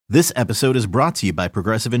This episode is brought to you by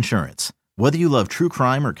Progressive Insurance. Whether you love true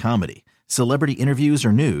crime or comedy, celebrity interviews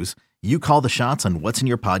or news, you call the shots on what's in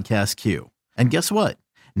your podcast queue. And guess what?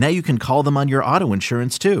 Now you can call them on your auto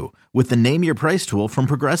insurance too with the Name Your Price tool from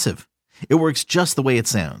Progressive. It works just the way it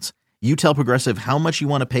sounds. You tell Progressive how much you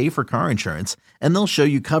want to pay for car insurance, and they'll show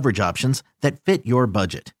you coverage options that fit your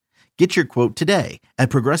budget. Get your quote today at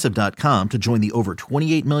Progressive.com to join the over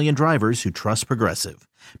 28 million drivers who trust Progressive.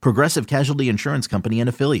 Progressive Casualty Insurance Company and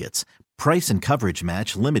Affiliates. Price and coverage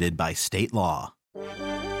match limited by state law.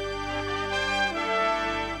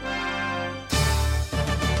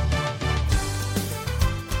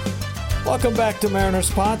 Welcome back to Mariners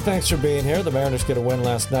Pod. Thanks for being here. The Mariners get a win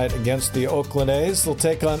last night against the Oakland A's. They'll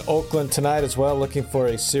take on Oakland tonight as well, looking for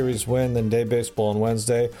a series win, then day baseball on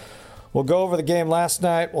Wednesday. We'll go over the game last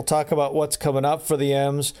night. We'll talk about what's coming up for the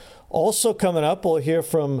M's. Also coming up, we'll hear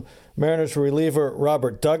from Mariners reliever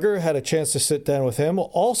Robert Duggar. Had a chance to sit down with him.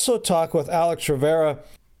 We'll also talk with Alex Rivera,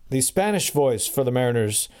 the Spanish voice for the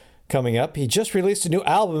Mariners, coming up. He just released a new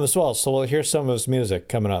album as well, so we'll hear some of his music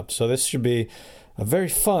coming up. So this should be a very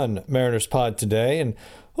fun Mariners pod today. And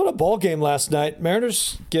what a ball game last night.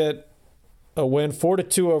 Mariners get a win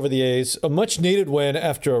 4-2 over the A's. A much-needed win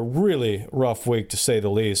after a really rough week, to say the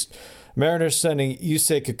least. Mariners sending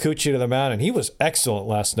Yusei Kikuchi to the mound, and he was excellent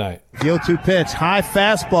last night. The 0-2 pitch, high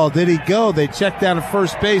fastball. Did he go? They checked down at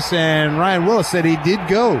first base, and Ryan Willis said he did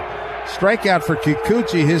go. Strikeout for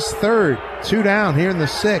Kikuchi, his third. 2 down here in the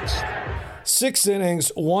 6th. 6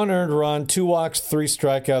 innings, 1 earned run, 2 walks, 3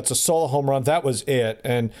 strikeouts, a solo home run. That was it.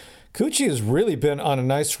 And Kikuchi has really been on a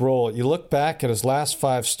nice roll. You look back at his last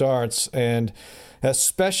 5 starts, and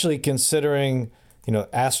especially considering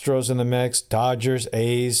Astros in the mix, Dodgers,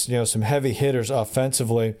 A's, some heavy hitters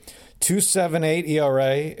offensively. 2.78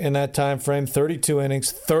 ERA in that time frame, 32 innings,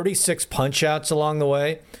 36 punch-outs along the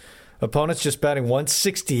way. Opponents just batting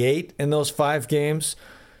 168 in those 5 games,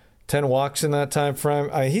 10 walks in that time frame.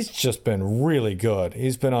 He's just been really good.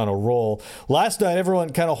 He's been on a roll. Last night,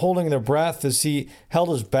 everyone kind of holding their breath as he held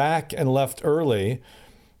his back and left early.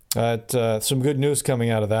 Some good news coming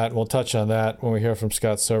out of that, and we'll touch on that when we hear from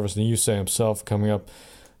Scott Servais and Yusei himself coming up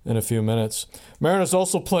in a few minutes. Mariners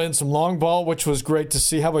also playing some long ball, which was great to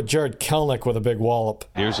see. How about Jarred Kelenic with a big wallop?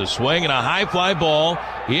 Here's a swing and a high fly ball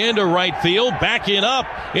into right field. Backing up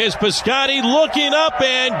is Piscotty, looking up,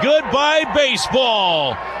 and goodbye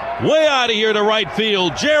baseball. Way out of here to right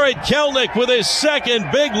field. Jarred Kelenic with his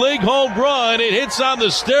second big league home run. It hits on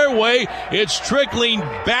the stairway. It's trickling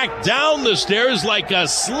back down the stairs like a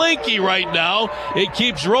slinky right now. It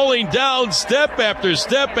keeps rolling down step after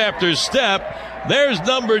step after step. There's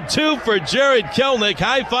number 2 for Jarred Kelenic.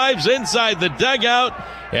 High fives inside the dugout.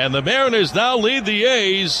 And the Mariners now lead the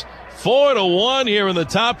A's 4-1 here in the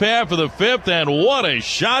top half of the 5th. And what a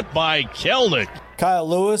shot by Kelenic. Kyle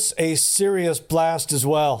Lewis, a serious blast as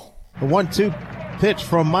well. The 1-2 pitch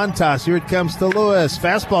from Montas. Here it comes to Lewis.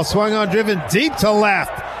 Fastball swung on, driven deep to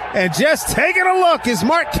left. And just taking a look is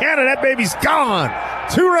Mark Canha. That baby's gone.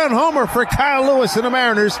 2-run homer for Kyle Lewis, and the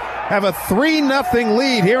Mariners have a 3-0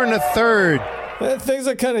 lead here in the 3rd. Things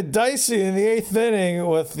are kind of dicey in the 8th inning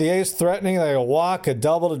with the A's threatening like a walk, a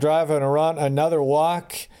double to drive and a run, another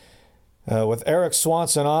walk. With Erik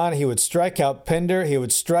Swanson on, he would strike out Pinder. He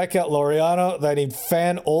would strike out Laureano. Then he'd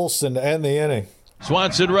fan Olsen to end the inning.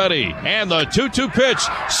 Swanson ready, and the 2-2 pitch.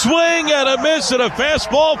 Swing and a miss and a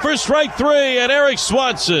fastball for strike 3, and Erik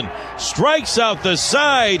Swanson strikes out the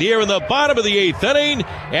side here in the bottom of the 8th inning,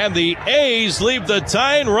 and the A's leave the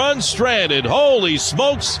tying run stranded. Holy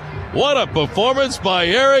smokes, what a performance by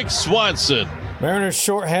Erik Swanson. Mariners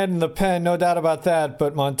shorthanded in the pen, no doubt about that,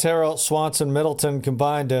 but Montero, Swanson, Middleton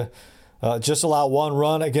combined to just allow 1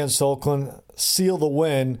 run against Oakland, seal the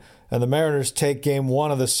win, and the Mariners take game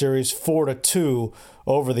 1 of the series 4-2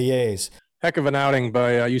 over the A's. Heck of an outing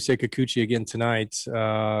by Yusei Kikuchi again tonight.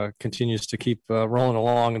 Continues to keep rolling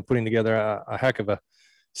along and putting together a heck of a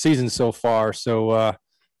season so far. So,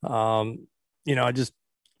 I just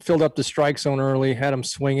filled up the strike zone early, had him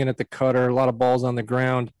swinging at the cutter, a lot of balls on the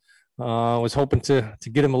ground. Was hoping to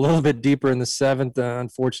get him a little bit deeper in the 7th.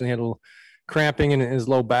 Unfortunately, had a little cramping in his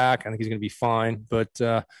low back. I think he's going to be fine.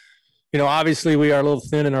 But, obviously we are a little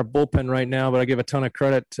thin in our bullpen right now, but I give a ton of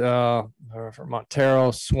credit for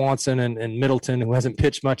Montero, Swanson, and Middleton, who hasn't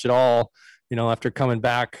pitched much at all, after coming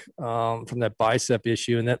back from that bicep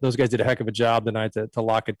issue. And those guys did a heck of a job tonight to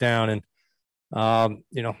lock it down. And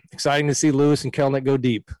exciting to see Lewis and Kelenic go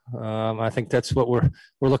deep. I think that's what we're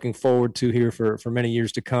looking forward to here for many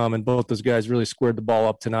years to come. And both those guys really squared the ball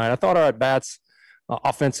up tonight. I thought our at-bats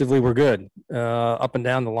offensively were good up and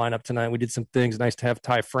down the lineup tonight. We did some things. Nice to have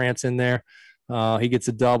Ty France in there. he gets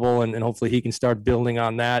a double, and hopefully he can start building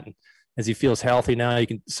on that. And as he feels healthy now, you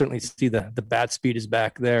can certainly see the bat speed is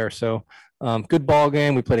back there. So good ball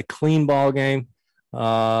game. We played a clean ball game,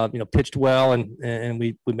 pitched well, and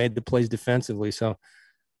we made the plays defensively. So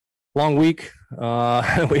long week.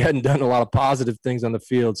 We hadn't done a lot of positive things on the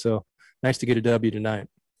field. So nice to get a W tonight.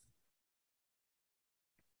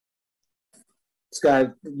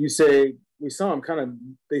 Scott, you say we saw him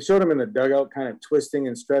they showed him in the dugout kind of twisting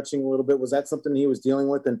and stretching a little bit. Was that something he was dealing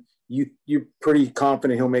with? And you're pretty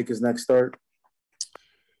confident he'll make his next start?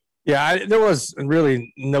 Yeah, there was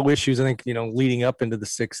really no issues. I think, leading up into the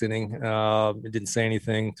sixth inning, it didn't say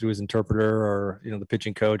anything through his interpreter or, the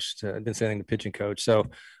pitching coach. Didn't say anything to the pitching coach. So,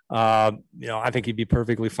 I think he'd be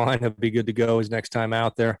perfectly fine. He'll be good to go his next time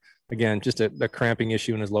out there. Again, just a cramping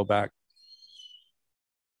issue in his low back.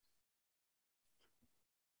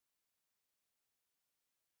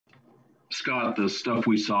 Scott, the stuff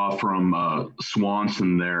we saw from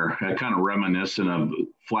Swanson there, kind of reminiscent of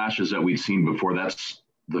flashes that we've seen before. That's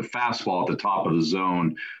the fastball at the top of the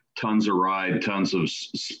zone, tons of ride, tons of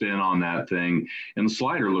spin on that thing. And the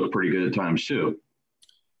slider looked pretty good at times too.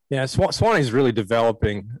 Yeah, Swanee's really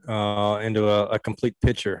developing into a complete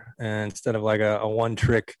pitcher. And instead of like a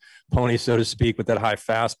one-trick pony, so to speak, with that high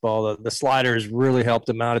fastball, the slider has really helped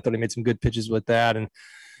him out. I thought he made some good pitches with that. And,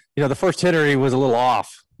 the first hitter, he was a little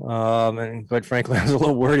off. And quite frankly, I was a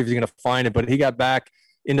little worried if he was going to find it. But he got back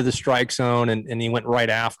into the strike zone, and he went right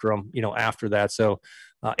after him, after that. So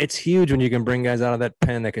it's huge when you can bring guys out of that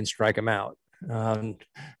pen that can strike them out.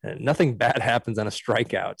 Nothing bad happens on a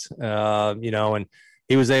strikeout, and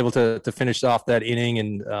he was able to finish off that inning,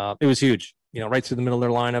 and it was huge, right through the middle of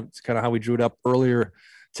their lineup. It's kind of how we drew it up earlier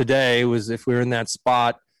today, was if we were in that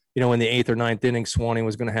spot, in the 8th or 9th inning, Swanee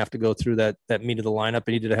was going to have to go through that meat of the lineup,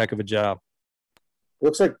 and he did a heck of a job.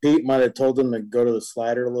 Looks like Pete might have told him to go to the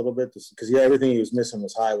slider a little bit because everything he was missing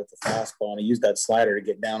was high with the fastball, and he used that slider to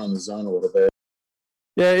get down on the zone a little bit.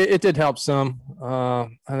 Yeah, it did help some. I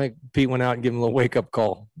think Pete went out and gave him a little wake-up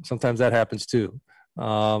call. Sometimes that happens too.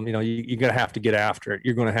 You're going to have to get after it.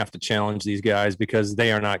 You're going to have to challenge these guys because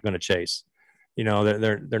they are not going to chase.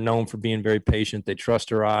 They're known for being very patient. They trust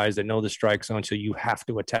their eyes. They know the strike zone, so you have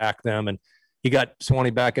to attack them. And he got Swanee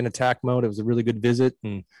back in attack mode. It was a really good visit,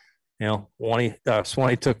 and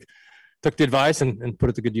Swanee took the advice and put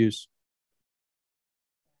it to good use.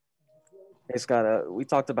 Hey Scott, we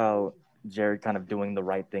talked about Jared kind of doing the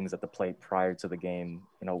right things at the plate prior to the game.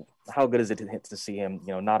 How good is it to see him,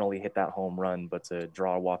 not only hit that home run, but to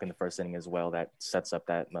draw a walk in the first inning as well? That sets up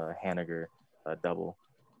that Haniger double.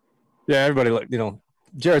 Yeah, everybody,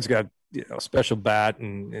 Jared's got a special bat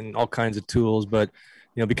and all kinds of tools, but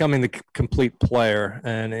becoming the complete player,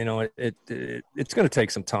 and it's going to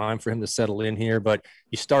take some time for him to settle in here, but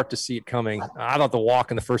you start to see it coming. I thought the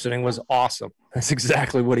walk in the first inning was awesome. That's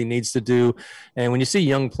exactly what he needs to do. And when you see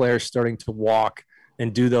young players starting to walk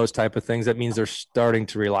and do those type of things, that means they're starting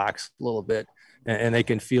to relax a little bit, and they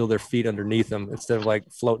can feel their feet underneath them instead of like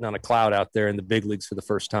floating on a cloud out there in the big leagues for the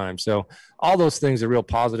first time. So all those things are real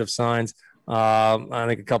positive signs. I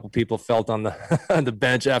think a couple people felt on the on the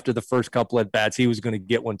bench after the first couple at bats he was going to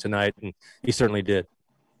get one tonight, and he certainly did.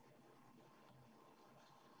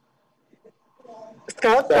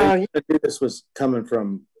 Scott, you knew this was coming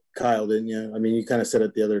from Kyle, didn't you? I mean, you kind of said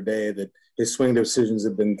it the other day that his swing decisions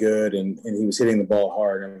have been good, and he was hitting the ball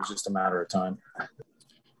hard, and it was just a matter of time.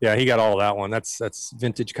 Yeah, he got all that one. That's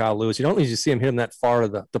vintage Kyle Lewis. You don't usually see him hit him that far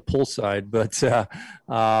to the pull side, but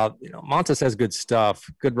Montas has good stuff.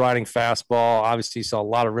 Good riding fastball. Obviously, you saw a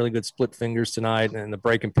lot of really good split fingers tonight, and the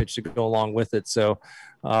breaking pitch to go along with it. So,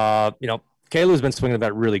 Kalu's been swinging the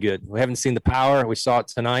bat really good. We haven't seen the power. We saw it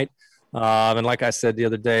tonight, and like I said the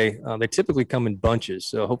other day, they typically come in bunches.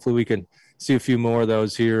 So hopefully we can see a few more of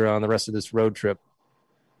those here on the rest of this road trip.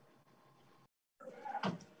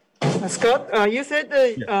 Scott, you said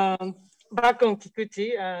back on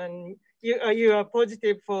Kikuchi, and you are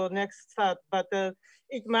positive for next start, but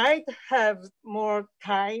it might have more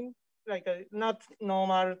time, like not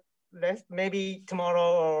normal rest, maybe tomorrow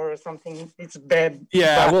or something. It's bad.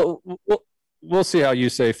 Yeah, we'll see how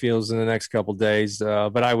Yusei feels in the next couple of days,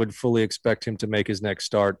 but I would fully expect him to make his next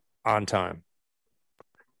start on time.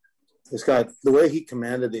 Scott, the way he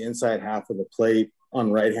commanded the inside half of the plate on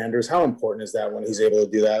right-handers, how important is that when he's able to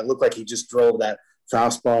do that? It looked like he just drove that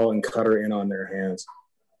fastball and cutter in on their hands.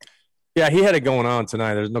 Yeah, he had it going on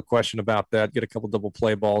tonight. There's no question about that. Get a couple double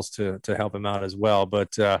play balls to help him out as well.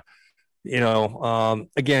 But, again,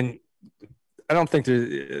 I don't think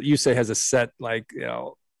Yusei has a set,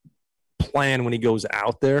 plan when he goes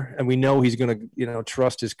out there, and we know he's going to,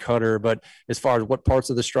 trust his cutter. But as far as what parts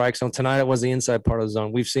of the strike zone, tonight it was the inside part of the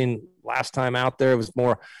zone. We've seen last time out there, it was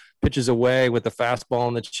more pitches away with the fastball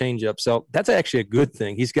and the changeup. So that's actually a good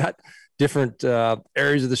thing. He's got different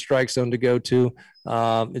areas of the strike zone to go to.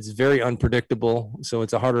 It's very unpredictable. So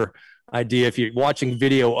it's a harder idea if you're watching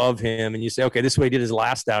video of him and you say, okay, this is what he did his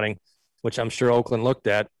last outing, which I'm sure Oakland looked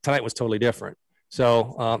at. Tonight was totally different.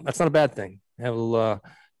 So that's not a bad thing.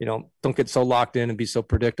 Don't get so locked in and be so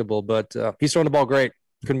predictable. But he's throwing the ball great.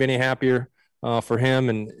 Couldn't be any happier for him,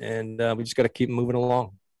 and we just got to keep moving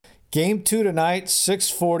along. Game 2 tonight,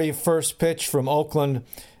 6:40 first pitch from Oakland,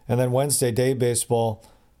 and then Wednesday day baseball,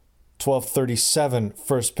 12:37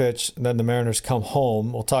 first pitch, and then the Mariners come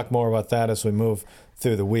home. We'll talk more about that as we move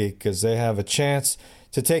through the week because they have a chance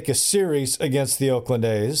to take a series against the Oakland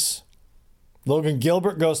A's. Logan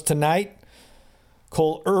Gilbert goes tonight.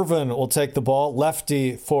 Cole Irvin will take the ball,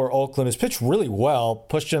 lefty for Oakland. Has pitched really well,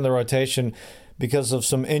 pushed in the rotation because of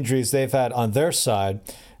some injuries they've had on their side.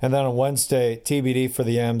 And then on Wednesday, TBD for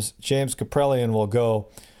the M's, James Kaprielian will go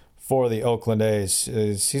for the Oakland A's.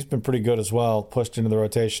 He's been pretty good as well, pushed into the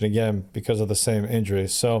rotation again because of the same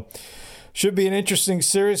injuries. So should be an interesting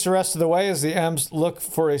series the rest of the way as the M's look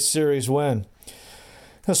for a series win.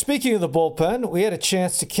 Now, speaking of the bullpen, we had a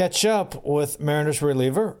chance to catch up with Mariners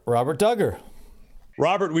reliever Robert Dugger.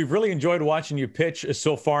 Robert, we've really enjoyed watching you pitch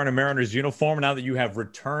so far in a Mariners uniform now that you have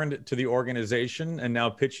returned to the organization and now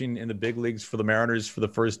pitching in the big leagues for the Mariners for the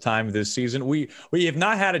first time this season. We have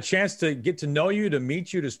not had a chance to get to know you, to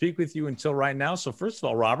meet you, to speak with you until right now. So first of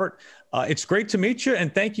all, Robert, it's great to meet you,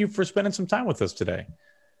 and thank you for spending some time with us today.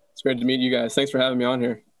 It's great to meet you guys. Thanks for having me on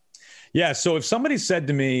here. Yeah, so if somebody said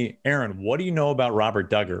to me, Aaron, what do you know about Robert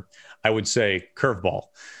Dugger? I would say curveball.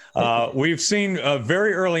 We've seen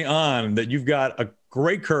very early on that you've got a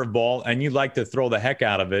great curveball, and you like to throw the heck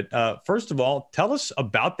out of it. First of all, tell us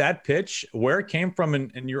about that pitch, where it came from,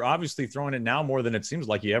 and you're obviously throwing it now more than it seems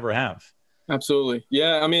like you ever have. Absolutely.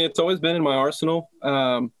 Yeah, I mean, it's always been in my arsenal.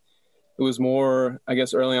 It was more, I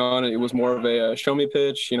guess, early on, it was more of a show-me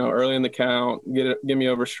pitch, early in the count, get me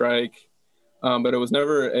over strike. But it was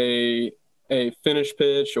never a finish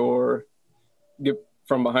pitch or get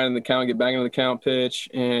from behind in the count, get back into the count pitch.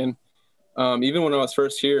 And even when I was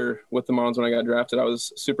first here with the Marlins when I got drafted, I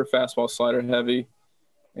was super fastball slider heavy.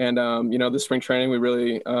 And, this spring training, we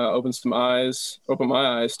really opened my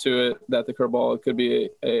eyes to it, that the curveball could be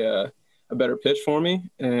a better pitch for me.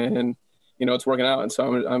 And, it's working out. And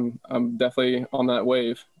so I'm definitely on that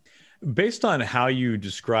wave. Based on how you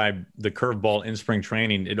describe the curveball in spring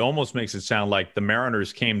training, it almost makes it sound like the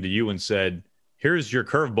Mariners came to you and said, here's your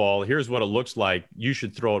curveball. Here's what it looks like. You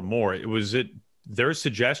should throw it more. Was it their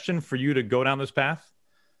suggestion for you to go down this path?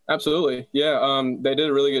 Absolutely. Yeah. They did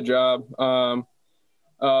a really good job. A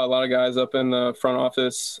lot of guys up in the front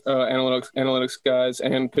office, analytics guys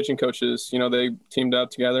and pitching coaches, they teamed up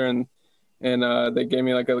together and they gave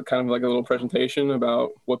me a little presentation about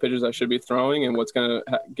what pitches I should be throwing and what's going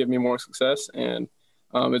to give me more success. And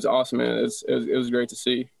it's awesome, man. It was great to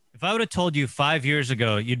see. If I would have told you 5 years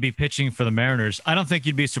ago you'd be pitching for the Mariners, I don't think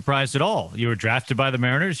you'd be surprised at all. You were drafted by the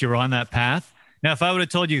Mariners. You were on that path. Now, if I would have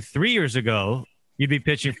told you 3 years ago you'd be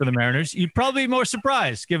pitching for the Mariners, you'd probably be more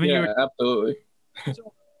surprised. Absolutely.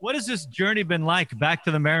 So what has this journey been like back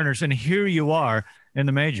to the Mariners? And here you are in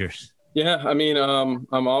the majors. Yeah, I mean, I'm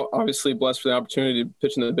obviously blessed for the opportunity to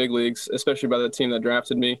pitch in the big leagues, especially by the team that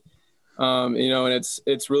drafted me. And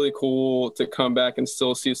it's really cool to come back and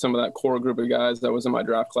still see some of that core group of guys that was in my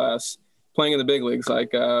draft class playing in the big leagues.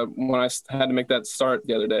 Like when I had to make that start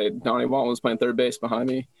the other day, Donnie Walton was playing third base behind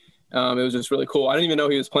me. It was just really cool. I didn't even know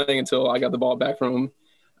he was playing until I got the ball back from him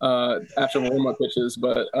after warm-up pitches.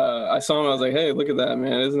 But I saw him. I was like, hey, look at that,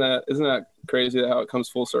 man. Isn't that crazy how it comes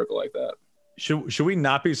full circle like that? Should we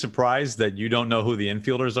not be surprised that you don't know who the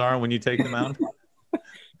infielders are when you take them out?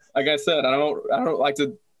 Like I said, I don't like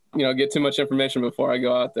to, get too much information before I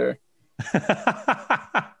go out there.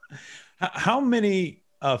 How many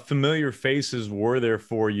familiar faces were there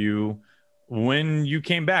for you when you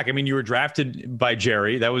came back? I mean, you were drafted by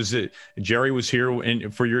Jerry. That was it. Jerry was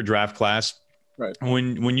here for your draft class. Right.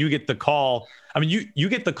 When you get the call, I mean, you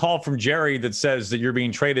get the call from Jerry that says that you're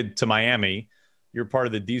being traded to Miami. You're part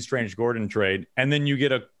of the D. Strange Gordon trade. And then you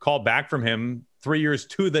get a call back from him 3 years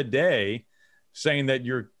to the day saying that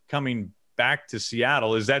you're coming back to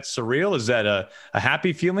Seattle. Is that surreal? Is that a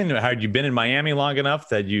happy feeling? Had you been in Miami long enough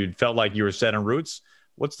that you felt like you were set on roots?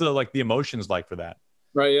 What's the emotions like for that?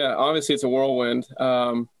 Right. Yeah. Obviously it's a whirlwind.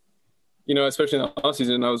 Especially in the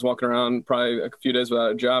offseason, I was walking around probably a few days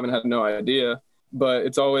without a job and had no idea, but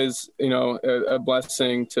it's always, a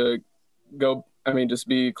blessing to go I mean, just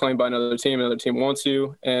be claimed by another team wants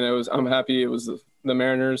you. And I'm happy it was the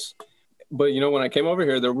Mariners. But, when I came over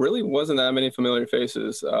here, there really wasn't that many familiar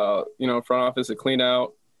faces. Front office had cleaned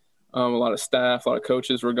out. A lot of staff, a lot of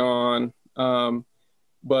coaches were gone.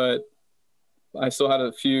 But I still had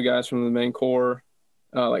a few guys from the main core,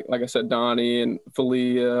 like I said, Donnie and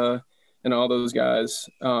Falia and all those guys.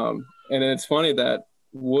 And it's funny that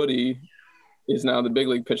Woody is now the big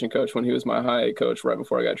league pitching coach when he was my high A coach right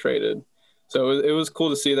before I got traded. So it was cool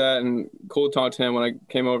to see that and cool to talk to him when I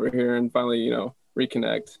came over here and finally,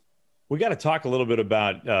 reconnect. We got to talk a little bit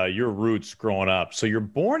about your roots growing up. So you're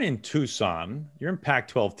born in Tucson. You're in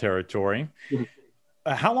Pac-12 territory.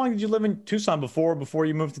 Mm-hmm. How long did you live in Tucson before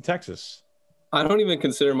you moved to Texas? I don't even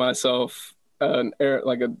consider myself an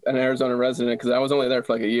Arizona resident because I was only there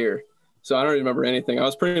for like a year. So I don't remember anything. I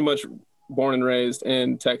was pretty much born and raised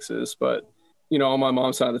in Texas, but all my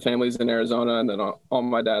mom's side of the family is in Arizona, and then all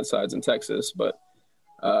my dad's side's in Texas. But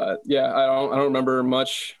I don't remember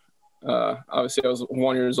much. Obviously, I was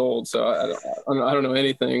 1 year old, so I don't know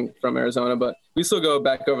anything from Arizona. But we still go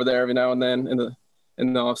back over there every now and then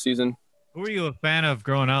in the off season. Who were you a fan of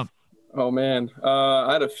growing up? Oh man,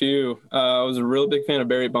 I had a few. I was a real big fan of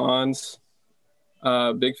Barry Bonds.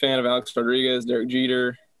 Big fan of Alex Rodriguez, Derek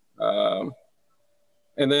Jeter.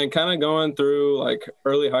 And then kind of going through like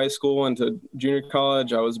early high school into junior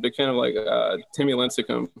college, I was a big fan of Timmy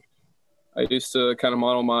Lincecum. I used to kind of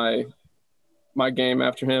model my game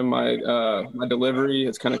after him. My delivery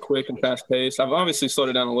is kind of quick and fast paced. I've obviously slowed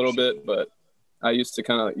it down a little bit, but I used to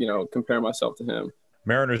kind of, compare myself to him.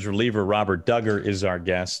 Mariners reliever Robert Dugger is our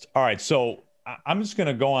guest. All right. So I'm just going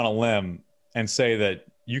to go on a limb and say that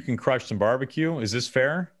you can crush some barbecue. Is this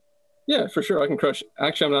fair? Yeah, for sure. I can crush.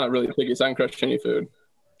 Actually, I'm not really picky, so I can crush any food.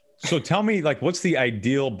 So tell me, what's the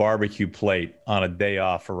ideal barbecue plate on a day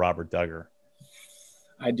off for Robert Dugger?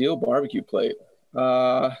 Ideal barbecue plate.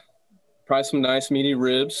 Probably some nice meaty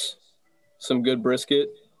ribs, some good brisket.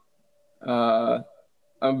 I'm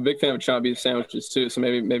a big fan of chopped beef sandwiches too. So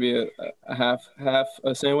maybe a half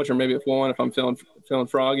a sandwich, or maybe a full one if I'm feeling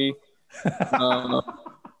froggy.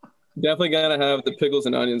 Definitely gotta have the pickles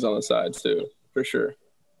and onions on the sides too, for sure.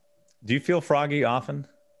 Do you feel froggy often?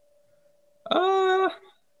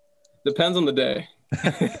 Depends on the day.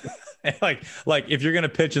 like if you're going to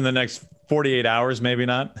pitch in the next 48 hours, maybe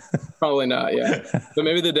not. Probably not. Yeah. But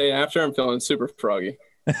maybe the day after I'm feeling super froggy.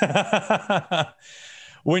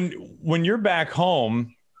 When you're back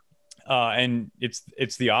home and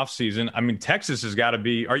it's the off season, I mean, Texas has got to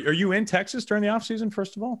be, are you in Texas during the off season,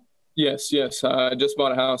 first of all? Yes. I just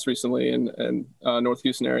bought a house recently in North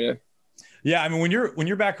Houston area. Yeah, I mean, when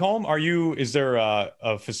you're back home, is there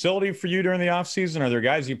a facility for you during the off season? Are there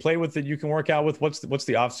guys you play with that you can work out with? What's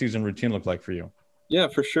the off season routine look like for you? Yeah,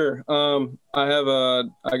 for sure. I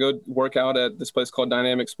go work out at this place called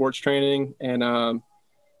Dynamic Sports Training, and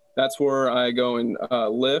that's where I go and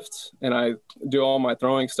lift, and I do all my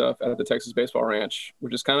throwing stuff at the Texas Baseball Ranch,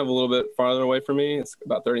 which is kind of a little bit farther away from me. It's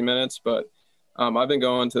about 30 minutes, but I've been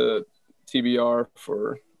going to TBR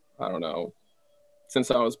for, I don't know, since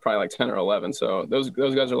I was probably like 10 or 11. So those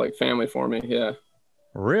guys are like family for me. Yeah.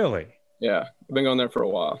 Really? Yeah. I've been going there for a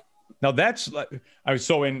while. Now that's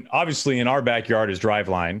obviously in our backyard is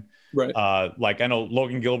Driveline. Right. I know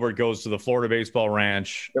Logan Gilbert goes to the Florida Baseball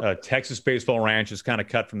Ranch. Yep. Texas Baseball Ranch is kind of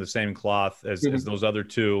cut from the same cloth as those other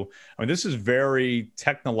two. I mean, this is very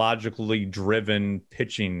technologically driven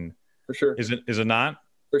pitching. For sure. Is it not?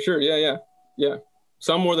 For sure. Yeah.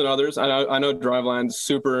 Some more than others. I know Driveline's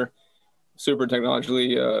super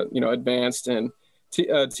technologically, advanced, and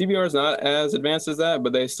TBR is not as advanced as that,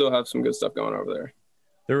 but they still have some good stuff going over there.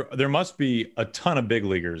 There must be a ton of big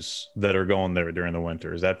leaguers that are going there during the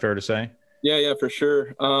winter. Is that fair to say? Yeah, for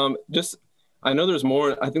sure. I know there's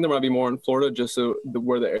more. I think there might be more in Florida, just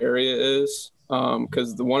where the area is,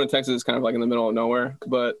 because the one in Texas is kind of like in the middle of nowhere.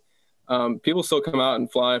 But people still come out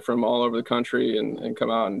and fly from all over the country and come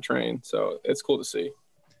out and train. So it's cool to see.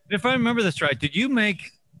 If I remember this right, did you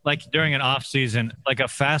make during an off season, like a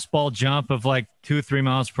fastball jump of 2-3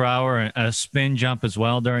 miles per hour and a spin jump as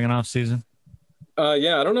well during an off season?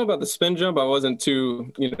 Yeah, I don't know about the spin jump. I wasn't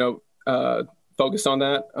too, focused on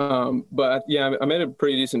that. But yeah, I made a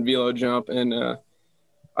pretty decent velo jump, and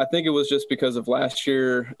I think it was just because of last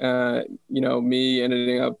year, me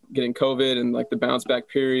ending up getting COVID and the bounce back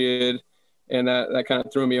period, and that kind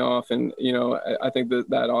of threw me off. And, I think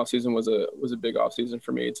that off season was a big off season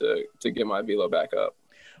for me to get my velo back up.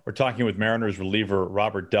 We're talking with Mariners reliever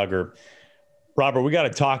Robert Dugger. Robert, we got to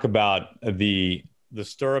talk about the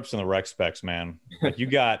stirrups and the rec specs, man. You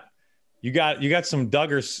got You got some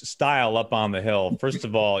Duggar style up on the hill. First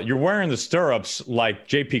of all, you're wearing the stirrups like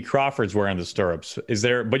J.P. Crawford's wearing the stirrups.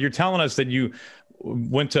 But you're telling us that you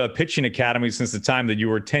went to a pitching academy since the time that you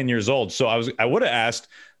were 10 years old. So I would have asked,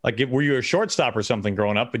 like, were you a shortstop or something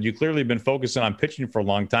growing up? But you clearly been focusing on pitching for a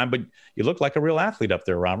long time. But you look like a real athlete up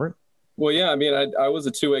there, Robert. Well, yeah. I mean, I was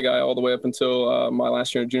a two-way guy all the way up until my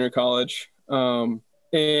last year in junior college. And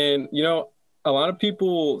a lot of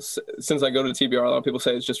people, since I go to TBR, a lot of people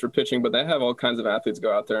say it's just for pitching, but they have all kinds of athletes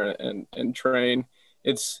go out there and train.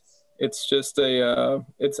 It's just I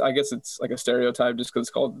guess it's like a stereotype just because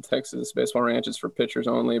it's called the Texas Baseball Ranch. It's for pitchers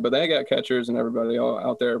only, but they got catchers and everybody all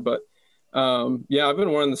out there. But I've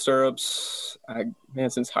been wearing the stirrups,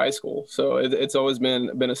 since high school. So it's always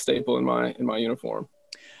been a staple in my uniform.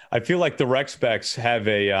 I feel like the Rec Specs have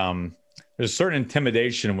there's a certain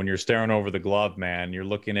intimidation when you're staring over the glove, man. You're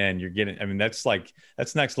looking in, you're getting, that's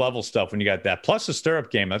next level stuff when you got that. Plus the stirrup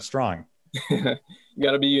game, that's strong. You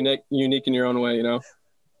got to be unique in your own way,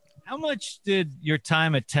 How much did your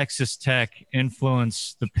time at Texas Tech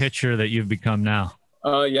influence the pitcher that you've become now?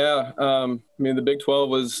 The Big 12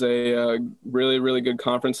 was a really, really good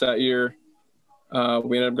conference that year. We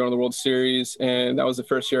ended up going to the World Series, and that was the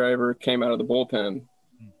first year I ever came out of the bullpen.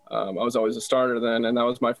 I was always a starter then, and that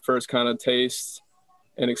was my first kind of taste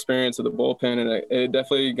and experience of the bullpen, and it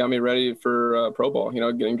definitely got me ready for pro ball.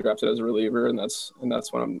 Getting drafted as a reliever, and that's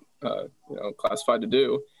what I'm classified to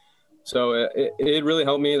do. So it really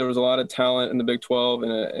helped me. There was a lot of talent in the Big 12,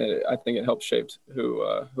 and I think it helped shape who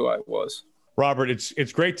I was. Robert,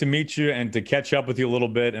 it's great to meet you and to catch up with you a little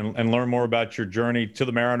bit and learn more about your journey to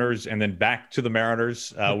the Mariners and then back to the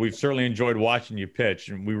Mariners. We've certainly enjoyed watching you pitch,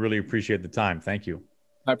 and we really appreciate the time. Thank you.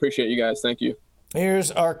 I appreciate you guys. Thank you.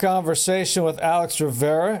 Here's our conversation with Alex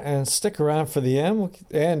Rivera, and stick around for the end,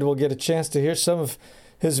 and we'll get a chance to hear some of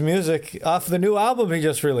his music off the new album he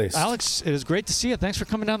just released. Alex, it is great to see you. Thanks for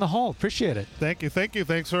coming down the hall. Appreciate it. Thank you.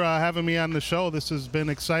 Thanks for having me on the show. This has been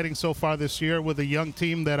exciting so far this year with a young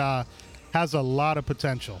team that has a lot of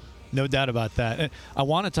potential. No doubt about that. I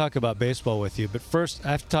want to talk about baseball with you, but first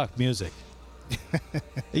I have to talk music.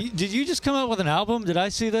 Did you just come out with an album? Did I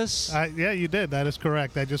see this? Yeah, you did. That is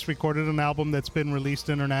correct. I just recorded an album that's been released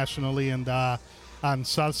internationally and on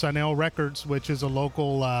Salsaneo Records, which is a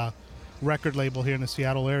local record label here in the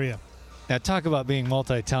Seattle area. Now, talk about being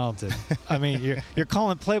multi-talented. I mean, you're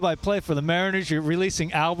calling play-by-play for the Mariners. You're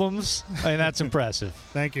releasing albums. That's impressive.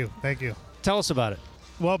 Thank you. Tell us about it.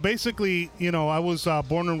 Well, basically, I was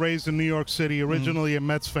born and raised in New York City, originally a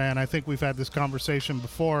Mets fan. I think we've had this conversation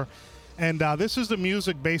before. And this is the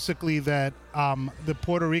music, basically, that the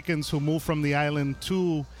Puerto Ricans who moved from the island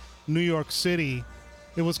to New York City,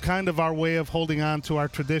 it was kind of our way of holding on to our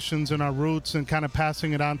traditions and our roots and kind of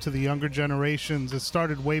passing it on to the younger generations. It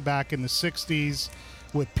started way back in the 60s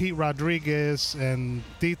with Pete Rodriguez and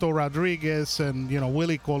Tito Rodriguez and,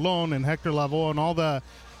 Willie Colon and Hector Lavoe and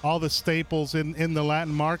all the staples in the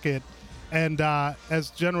Latin market. And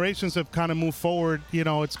as generations have kind of moved forward,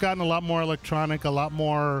 it's gotten a lot more electronic, a lot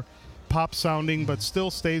more pop sounding, but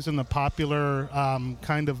still stays in the popular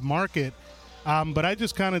kind of market. But I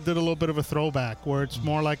just kind of did a little bit of a throwback where it's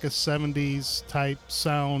more like a 70s type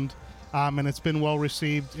sound, and it's been well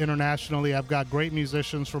received internationally. I've got great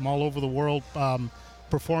musicians from all over the world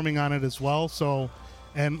performing on it as well. So,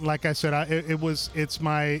 and like I said, it's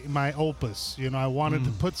my opus. I wanted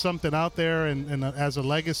to put something out there and as a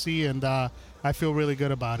legacy, and I feel really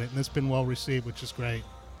good about it, and it's been well received, which is great.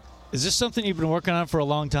 Is this something you've been working on for a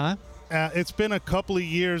long time? It's been a couple of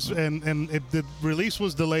years, and the release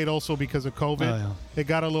was delayed also because of COVID. Oh, yeah. It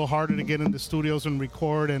got a little harder to get into studios and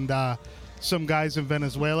record, and some guys in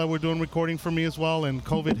Venezuela were doing recording for me as well, and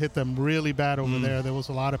COVID hit them really bad over there. There was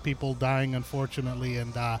a lot of people dying, unfortunately,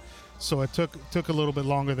 and so it took a little bit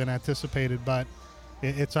longer than anticipated, but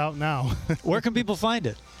it's out now. Where can people find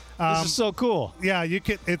it? This is so cool. Yeah,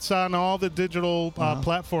 it's on all the digital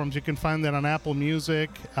platforms. You can find that on Apple Music.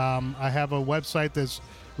 I have a website that's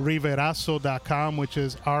Riveraso.com, which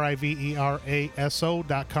is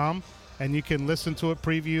Riveraso.com, and you can listen to it,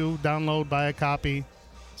 preview, download, buy a copy.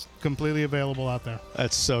 It's completely available out there.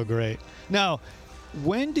 That's so great. Now,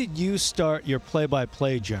 when did you start your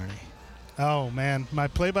play-by-play journey? Oh, man. My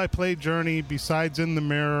play-by-play journey, besides in the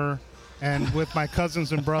mirror and with my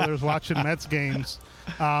cousins and brothers watching Mets games,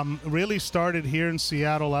 really started here in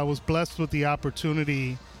Seattle. I was blessed with the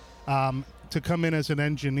opportunity to come in as an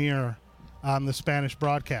engineer on the Spanish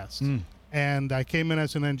broadcast. And I came in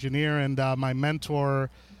as an engineer, and my mentor,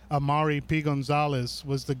 Amari P. Gonzalez,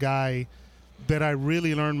 was the guy that I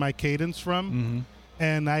really learned my cadence from.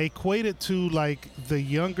 And I equate it to like the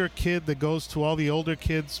younger kid that goes to all the older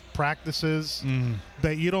kids' practices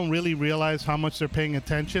that you don't really realize how much they're paying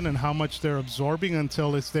attention and how much they're absorbing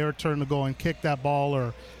until it's their turn to go and kick that ball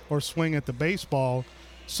or swing at the baseball.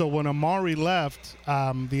 So when Amari left,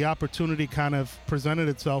 the opportunity kind of presented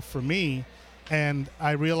itself for me. And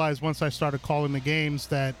I realized once I started calling the games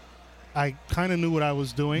that I kind of knew what I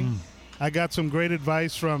was doing. I got some great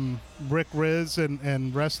advice from Rick Riz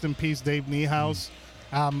and rest in peace, Dave Niehaus.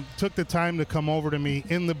 Took the time to come over to me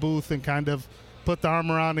in the booth and kind of put the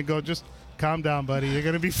arm around and go, just calm down, buddy. You're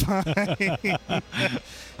going to be fine.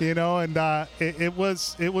 You know, and it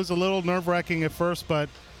was a little nerve-wracking at first, but,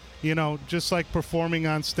 you know, just like performing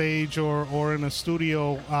on stage or in a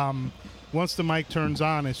studio, once the mic turns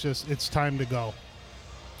on, it's time to go.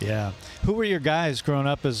 Yeah. Who were your guys growing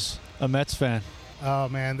up as a Mets fan? Oh,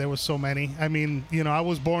 man, there was so many. I mean, you know, I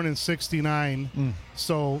was born in 69,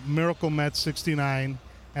 so Miracle Mets 69.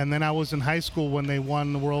 And then I was in high school when they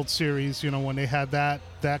won the World Series, you know, when they had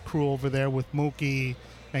that crew over there with Mookie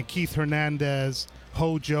and Keith Hernandez,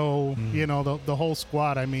 Hojo, you know, the whole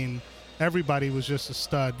squad. I mean, everybody was just a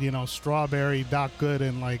stud, you know, Strawberry, Doc Good,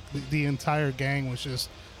 and, like, the entire gang was just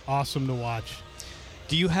awesome to watch.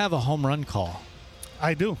 Do you have a home run call?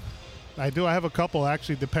 I do. I have a couple,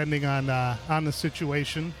 actually, depending on the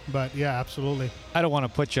situation. But, yeah, absolutely. I don't want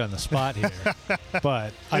to put you on the spot here,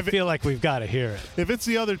 but I feel like we've got to hear it. If it's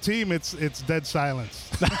the other team, it's dead silence.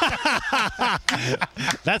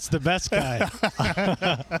 That's the best kind.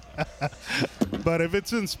 But if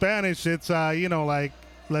it's in Spanish, it's, you know, like,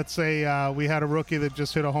 let's say we had a rookie that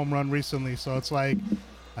just hit a home run recently. So it's like,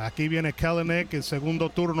 aquí viene Kelenic, el segundo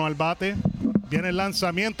turno al bate. Viene el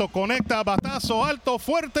lanzamiento, conecta, batazo alto,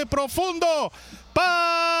 fuerte, profundo, pa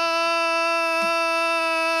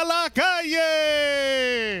la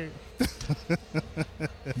calle.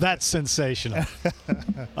 That's sensational.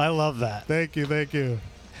 I love that. Thank you.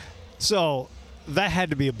 So that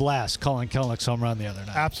had to be a blast calling Kelenic's home run the other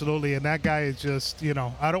night. Absolutely, and that guy is just, you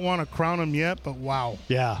know, I don't want to crown him yet, but wow.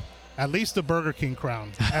 Yeah. At least the Burger King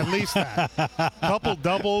crown. At least that. Couple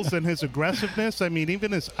doubles and his aggressiveness. I mean,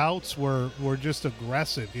 even his outs were just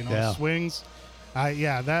aggressive. You know, swings.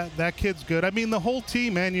 That kid's good. I mean, the whole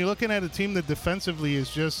team, man. You're looking at a team that defensively is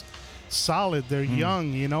just solid. They're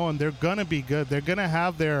young, you know, and they're gonna be good. They're gonna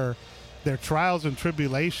have their trials and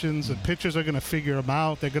tribulations. And pitchers are gonna figure them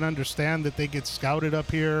out. They're gonna understand that they get scouted up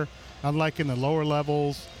here, unlike in the lower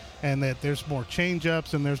levels. And that there's more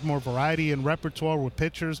change-ups and there's more variety and repertoire with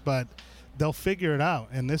pitchers, but they'll figure it out.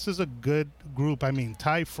 And this is a good group. I mean,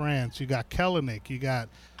 Ty France, you got Kelenic, you got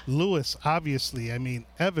Lewis, obviously. I mean,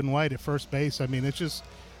 Evan White at first base. I mean, it's just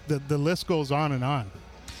the list goes on and on.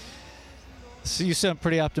 So you sound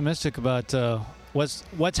pretty optimistic about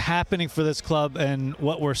what's happening for this club and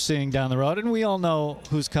what we're seeing down the road. And we all know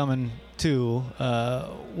who's coming too.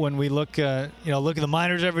 When we look at the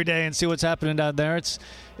minors every day and see what's happening down there,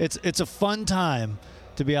 it's a fun time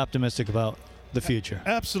to be optimistic about the future.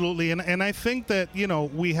 Absolutely, and I think that, you know,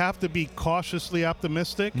 we have to be cautiously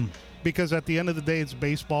optimistic because at the end of the day, it's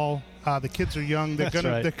baseball. The kids are young; they're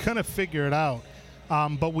gonna figure it out.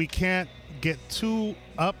 But we can't get too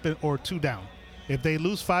up or too down. If they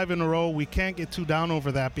lose 5 in a row, we can't get too down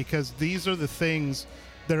over that because these are the things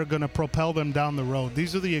that are going to propel them down the road.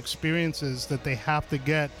 These are the experiences that they have to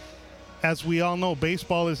get. As we all know,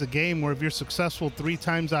 baseball is a game where if you're successful 3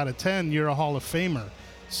 times out of 10, you're a Hall of Famer.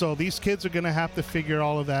 So these kids are going to have to figure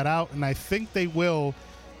all of that out, and I think they will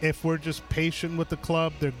if we're just patient with the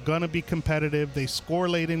club. They're going to be competitive. They score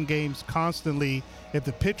late in games constantly. If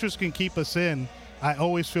the pitchers can keep us in, I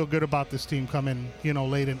always feel good about this team coming, you know,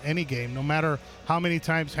 late in any game. No matter how many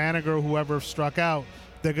times Haniger or whoever struck out,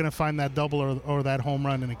 they're going to find that double or that home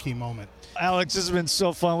run in a key moment. Alex, this has been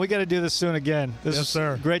so fun. We got to do this soon again. Yes,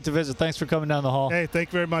 sir. Great to visit. Thanks for coming down the hall. Hey, thank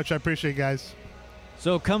you very much. I appreciate it, guys.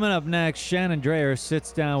 So coming up next, Shannon Drayer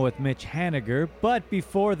sits down with Mitch Haniger. But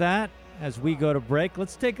before that, as we go to break,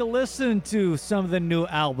 let's take a listen to some of the new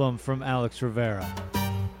album from Alex Rivera.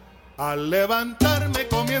 Al levantarme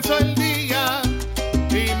comienzo el día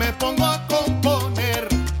y me pongo a componer.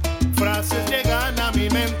 Frases llegan a mi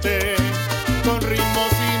mente con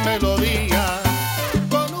ritmos y melodías.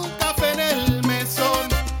 Con un café en el mesón,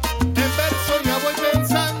 en verso ya voy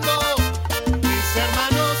pensando. Mis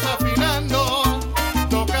hermanos afinando,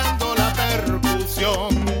 tocando la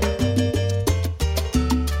percusión.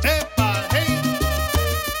 ¡Epa, hey!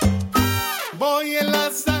 Voy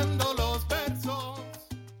enlazando los versos.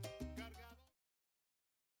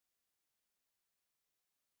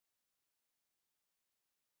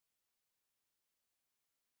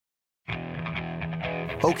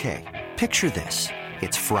 Okay, picture this.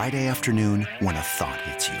 It's Friday afternoon when a thought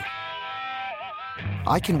hits you.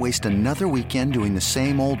 I can waste another weekend doing the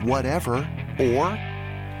same old whatever, or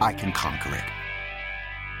I can conquer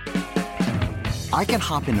it. I can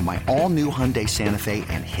hop into my all-new Hyundai Santa Fe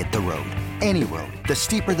and hit the road. Any road. The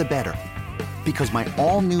steeper, the better. Because my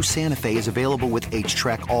all-new Santa Fe is available with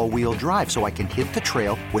H-Track all-wheel drive, so I can hit the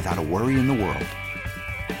trail without a worry in the world.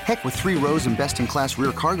 Heck, with 3 rows and best-in-class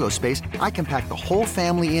rear cargo space, I can pack the whole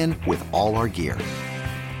family in with all our gear.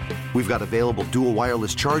 We've got available dual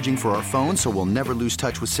wireless charging for our phones, so we'll never lose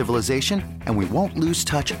touch with civilization, and we won't lose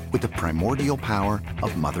touch with the primordial power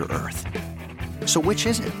of Mother Earth. So which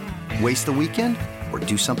is it? Waste the weekend or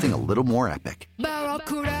do something a little more epic?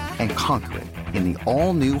 And conquer it in the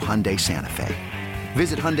all-new Hyundai Santa Fe.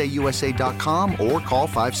 Visit HyundaiUSA.com or call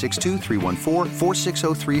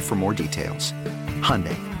 562-314-4603 for more details.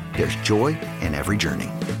 Hyundai, there's joy in every journey.